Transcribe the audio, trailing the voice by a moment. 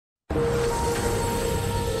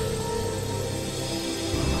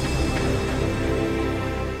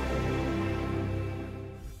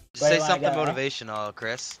Say something motivational,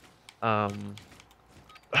 Chris.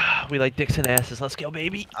 We like dicks and asses. Let's go,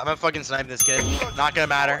 baby. I'm gonna fucking snipe this kid. Not gonna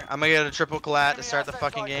matter. I'm gonna get a triple collat to start the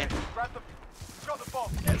fucking game.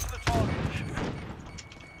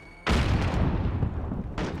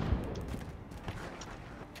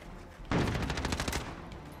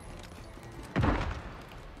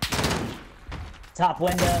 Top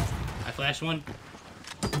window. I flashed one.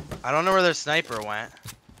 I don't know where their sniper went.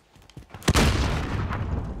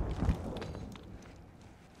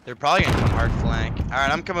 They're probably gonna come hard flank.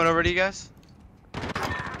 Alright, I'm coming over to you guys.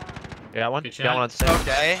 Got one. Good Got shot. one on stage.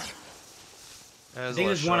 Okay. I think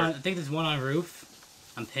there's one on roof.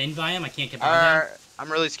 I'm pinned by him. I can't get behind him.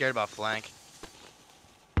 I'm really scared about flank.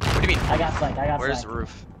 What do you mean? I got flank. Where's the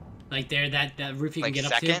roof? Like there, that roof you Like can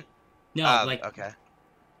get second? up to. No, like okay.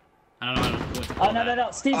 I don't know what to call Oh no, that. no,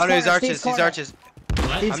 no. Steve's Oh no, he's corner, arches. He's arches.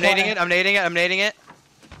 What? Steve's I'm nading corner. it. I'm nading it. I'm nading it.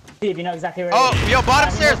 Steve, you know exactly where. Oh, it is. yo, bottom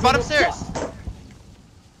stairs. He Bottom knows- stairs.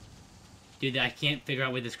 Dude, I can't figure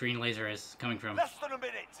out where this green laser is coming from. Less than a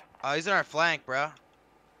minute. Oh, he's in our flank, bro.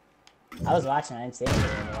 I was watching. I didn't see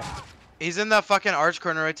him. He's in the fucking arch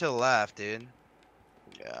corner right to the left, dude.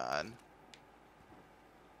 God.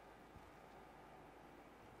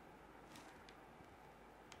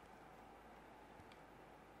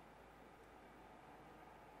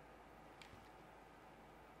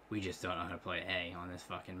 We just don't know how to play A on this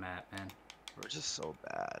fucking map, man. We're just so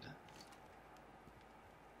bad.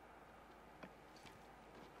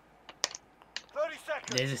 30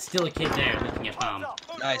 seconds. There's still a kid there looking at bomb.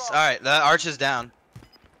 Nice. All right, that arch is down.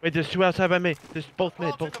 Wait, there's two outside by me. There's both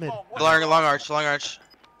mid. Both mid. Long arch. Long arch.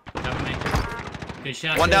 Cover me. Good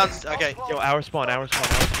shot. One kid. down. Okay. Yo, our spawn. Our spawn.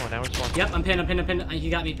 Our spawn. Our spawn. Yep, I'm pinned.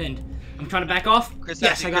 You got me pinned. I'm trying to back off. Chris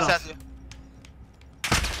Yes, has you. I got Chris off. has you.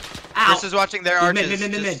 Ow. Chris is watching their arches.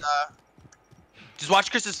 Mid. Just watch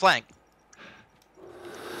Chris's flank.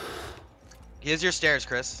 Here's your stairs,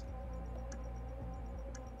 Chris.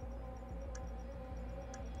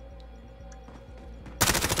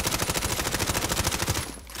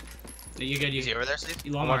 You're good. Is he over there, Steve?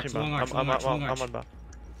 Long arch. Long arch. I'm on bomb.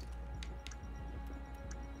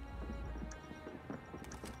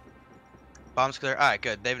 Bomb's clear. All right,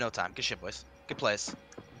 good. They have no time. Good shit, boys. Good plays.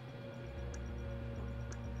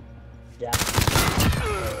 Yeah.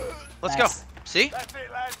 Let's Nice. go. See? That's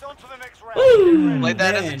it, lads. On to the next round. Woo, Played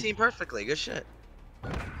that as a man. team perfectly. Good shit.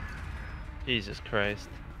 Jesus Christ.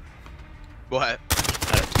 What?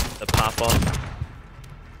 The pop off.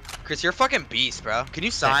 Chris, you're a fucking beast, bro. Can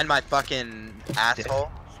you sign my fucking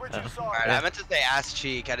asshole? Switching sides. Alright, I meant to say ass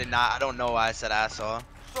cheek. I did not. I don't know why I said asshole.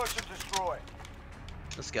 Search and destroy.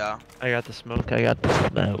 Let's go. I got the smoke. I got the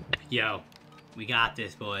smoke. Yo, we got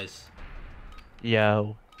this, boys.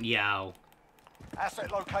 Yo. Yo.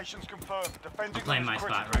 Asset locations confirmed. Defending Playing my is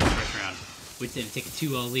spot critical. right first round. We didn't take a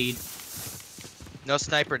 2-0 lead. No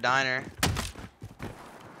sniper diner.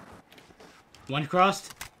 One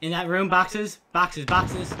crossed in that room. Boxes.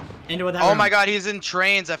 Enter with that Oh room. my god, he's in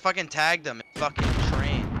trains. I fucking tagged him. Fucking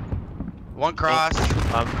train. One cross.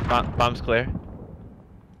 Bomb's clear.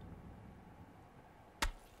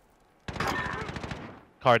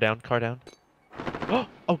 Car down.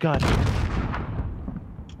 Oh god.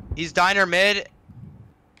 He's diner mid.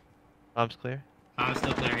 Bomb's clear. Bomb's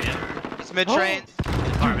still clear, yeah. He's mid train.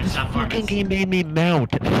 Apartments, top Fucking apartments. game made me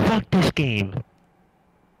mount. Fuck this game.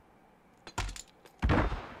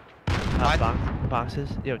 Boxes.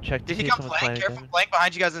 Yo, check. Did to he see if come someone's flank? playing Careful, again. flank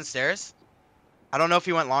behind you guys in stairs. I don't know if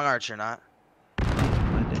he went long arch or not.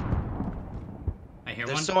 I did. I hear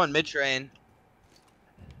There's one. someone mid train.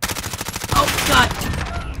 Oh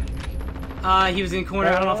god! He was in corner.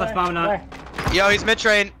 I don't know if that's bomb or not. Where? Yo, he's mid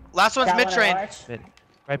train. Last one's Got mid one train. at arch. Mid.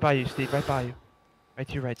 Right by you, Steve. Right by you. Right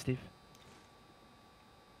to your right, Steve.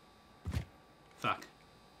 Fuck.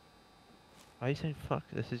 Why are you saying fuck?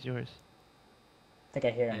 This is yours. I think I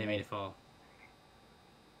hear And they him. made it fall.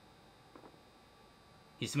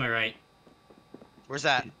 He's to my right. Where's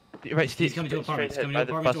that? Right, Steve. He's coming to apartments. straight Coming ahead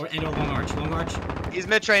to by the apartments or long arch. Long arch. He's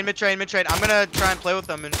mid train. I'm gonna try and play with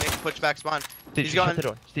him and make a pushback spawn. Steve, He's shut going. the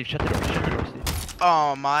door. Steve, shut the door. Shut the door, Steve.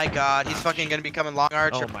 Oh my god, he's fucking gonna be coming long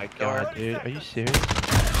arch. Oh or my door. god, dude. Are you serious?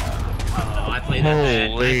 Oh, I played that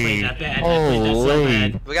bad. I played that bad. I played that so Holy.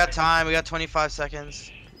 bad. We got time. We got 25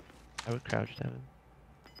 seconds. I would crouch down.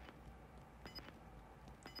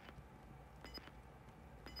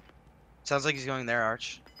 Sounds like he's going there,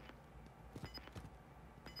 Arch.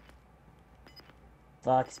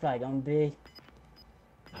 Fuck, he's probably gonna be.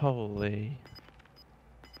 Holy.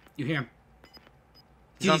 You hear him?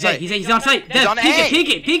 He's on dead. site. He's on site. He's on A.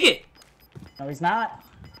 Peek it. No, he's not.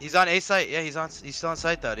 He's on A site. Yeah, he's still on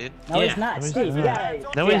site though, dude. No, Yeah. he's not. No, he's Steve, you not. gotta.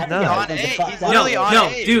 No, Dude, he's I think not. you On gotta A. think the fuck He's up. literally on no,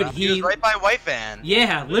 A. dude, Bro. He was he- right by White Van.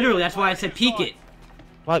 Yeah, literally. That's why I said peek it.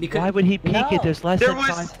 Why Because- would he peek No. it? There's less There than was.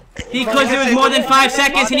 5. Because it was more than 5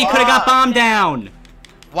 seconds and he could have got bombed down.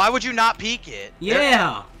 Why would you not peek it?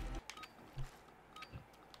 Yeah.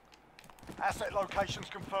 Asset locations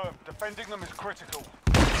confirmed. Defending them is critical.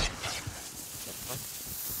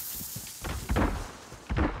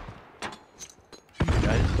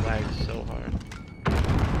 Guys lagged so hard.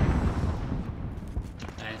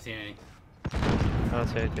 I didn't see anything. I don't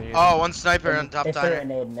say anything. either. Oh, one sniper on top They threw a tire.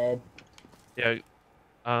 nade mid. Yeah.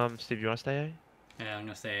 Steve, you wanna stay A? Yeah, I'm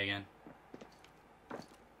gonna say again.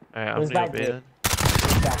 Alright, I'm Who's gonna go by B B? then.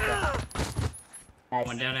 Gotcha. Nice.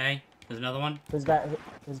 One down A. There's another one. Who's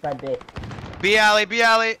by B? B alley, B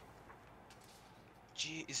alley.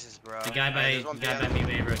 Jesus, bro. The guy Alright, by there's one the guy B by me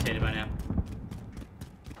may have rotated by now.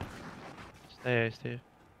 Stay A, Steve.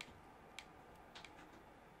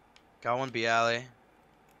 Got one B alley.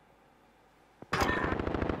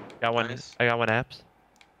 Got one. Nice. I got one apps.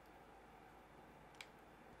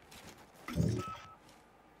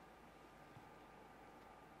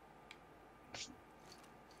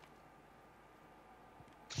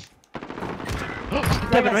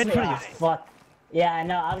 Devin, right in front of you. Fuck. Yeah, I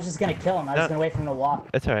know. I was just gonna kill him. I was No. gonna wait for him to walk.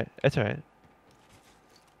 It's alright. It's alright.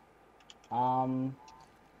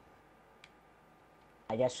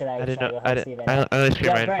 I guess should I I try didn't to know. go I help didn't. Steve? I only screamed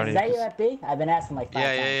Yo, right in Brent, front is of that you. you at B? I've been asking like 5 Yeah,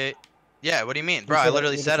 times. yeah, yeah. Yeah, what do you mean? You Bro, I see the-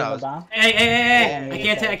 literally you said see I the was. bomb? Hey, hey, hey, Yeah, hey! I me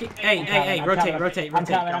can't too. take. Hey, I'm hey, hey! coming, I'm Rotate, coming. rotate, I'm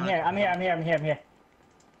rotate. coming. I'm here. I'm here. I'm here. I'm here. I'm here.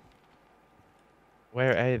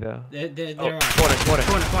 Where A though? There Oh, are. corner.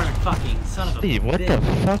 Corner. Fucking son of a Steve, what the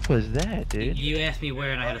bitch. fuck was that, dude? You asked me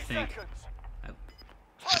where and I had to 30 think. seconds.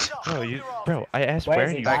 Time's up. Bro, You're off. bro, I asked Where where is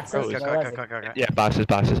and he? you Boxes? froze. Where was he? Okay. Yeah, boxes.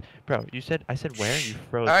 Bro, I said where and you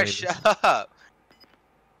froze. Alright, me. shut up.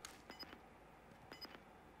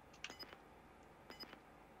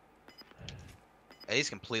 A's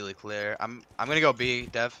completely clear. I'm gonna go B,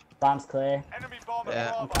 Dev. Bomb's clear. Enemy bomb at Yeah.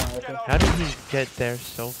 Bravo. I'm coming with Get you. over How did he get there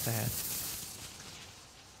so fast?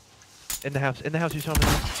 In the house, you saw him.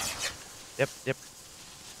 Yep.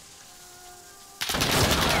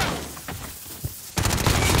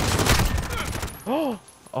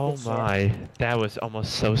 Oh Good shit. my, that was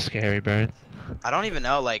almost so scary, Burns. I don't even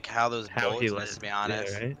know like how those How he bullets lived, missed, to be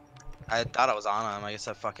honest. yeah, right? I thought I was on him. I guess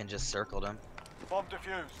I fucking just circled him. Bomb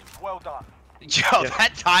defused. Well done. Yo, Yeah.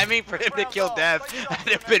 that timing for him to kill Dev had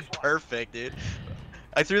have been perfect, dude.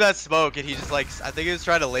 I threw that smoke and he just like, I think he was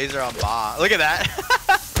trying to laser on Ba. Look at that.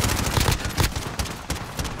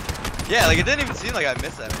 Yeah, like it didn't even seem like I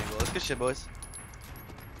missed that many bullets. Good shit, boys.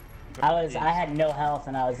 I had no health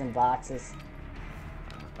and I was in boxes.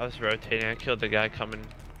 I was rotating. I killed the guy coming.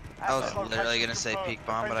 I was Asset literally locations gonna say confirmed. peek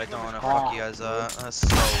bomb, but I don't want to Ah, fuck you guys up. That's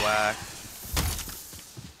so whack.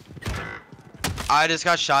 I just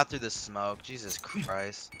got shot through the smoke. Jesus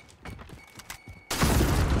Christ.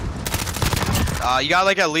 You got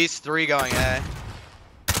like at least 3 going, eh?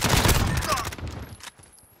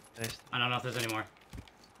 Nice. I don't know if there's any more.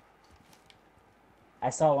 I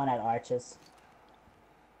saw one at Arches.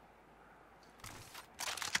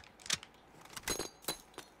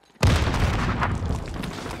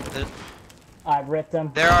 I ripped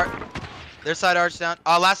him. Their side arch down.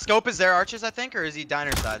 Last scope is their arches, I think, or is he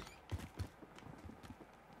diner side?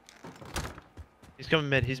 He's coming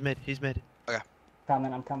mid. He's mid.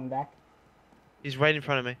 I'm coming back. He's right in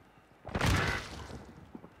front of me.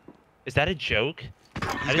 Is that a joke? He's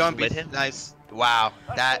I going just lit B. him. Nice. Wow.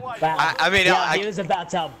 That. Wow. I mean, Yo, I- he was about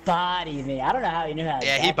to body me. I don't know how he knew how to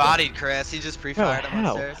Yeah, he get bodied Chris. He just Bro, pre-fired him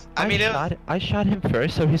how? upstairs. I mean, I shot him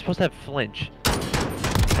first, so he's supposed to have flinch.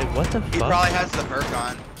 Like, what the he fuck? probably has the perk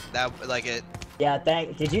on. That like it. Yeah,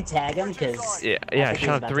 did you tag him? Cause Yeah, I I think he was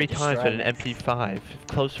shot about him to 3 times destroy with an me. MP5,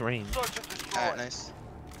 close range. Search and destroy. Alright, nice.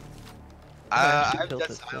 I I have killed dead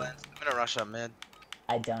this guy. silence. I'm gonna rush up mid.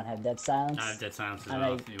 I don't have dead silence. I have dead silence as I well.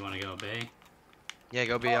 mean- If you want to go B. Yeah,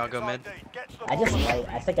 go B. I'll go mid. Target's ID. Get to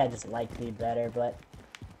the I think I just like B better, but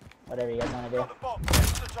whatever you guys want to do. Got the bomb. Get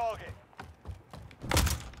to the target.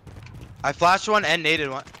 I flashed one and naded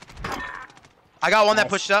one. I got one that Nice.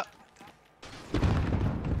 pushed up.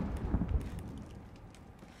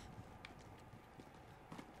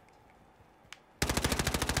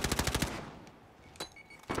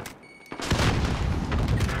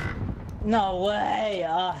 No way!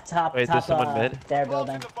 Top, Wait, there's someone mid? Their Planting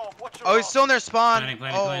building. the bomb. Watch your Oh, he's mark. still in their spawn. Planning.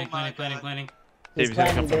 Oh my God. He's He's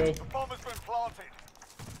gonna planning come B. The bomb has been planted.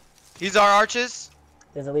 He's our arches.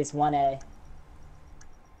 There's at least one A.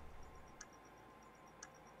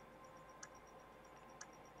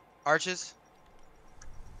 Arches.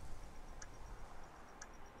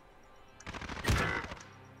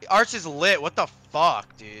 arch is lit. What the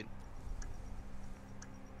fuck, dude?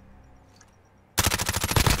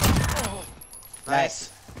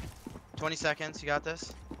 Nice. 20 seconds. You got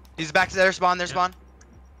this. He's back to their spawn. Their spawn.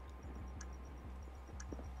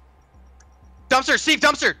 Dumpster. Steve.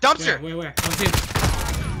 Dumpster. Dumpster. Where?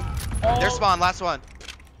 Their spawn. Last one.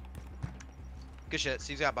 Good shit.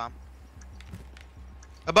 Steve's got bomb.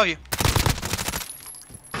 Above you.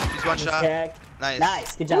 He's one shot. Nice.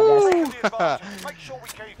 Nice. Good job, guys. Make sure we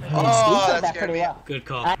keep it. Oh, Steve did that that pretty well. Good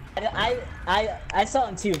call. I saw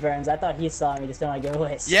him too, Burns. I thought he saw me. Just don't want to give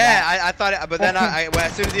away. Yeah, I thought it, but then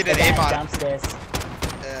as soon as he did aim on him. Dumpstairs.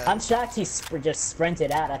 Yeah. I'm shocked he just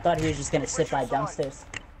sprinted out. I thought he was just gonna sit by dumpstairs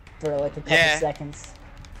for like a couple seconds.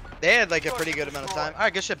 They had like a pretty good amount of time. All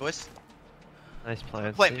right, good shit, boys. Nice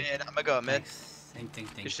plan. Play mid. I'm gonna go mid.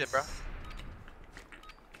 Thanks. Good shit, bro.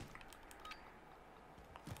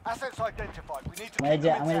 Assets identified. We need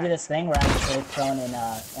to I'm gonna do this thing where I'm just really thrown in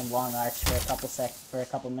long arch for a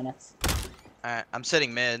couple minutes. All right, I'm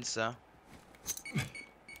sitting mid, so.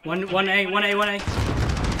 One A.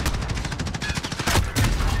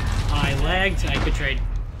 I lagged. I could trade.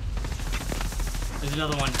 There's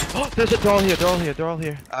another one. Oh, there's a door here. They're all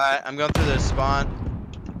here. All right, I'm going through the spawn.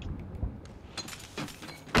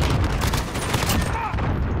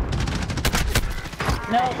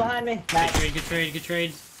 No, behind me. Nice. Good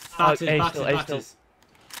trade. Boxes. Still.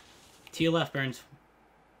 To your left, Burns.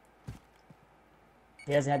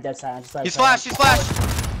 He doesn't have dead silence. Just let He's him play.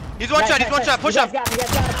 flashed. He's one shot. He's one shot. Push up. You guys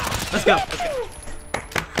got it. Let's go.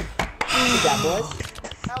 Good job, boys.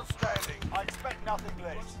 Outstanding. I expect nothing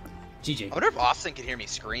less. GG. I wonder if Austin can hear me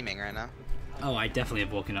screaming right now. Oh, I definitely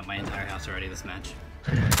have woken up my entire house already this match.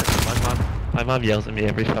 My mom yells at me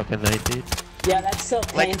every fucking night, dude. Yeah, that's so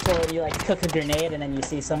painful when you like cook a grenade and then you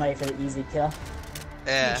see somebody for the easy kill.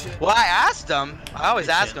 Yeah. Well, I asked him. I always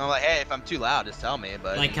ask him. I'm like, hey, if I'm too loud, just tell me.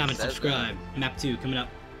 But Like, comment, subscribe. Map 2 coming up.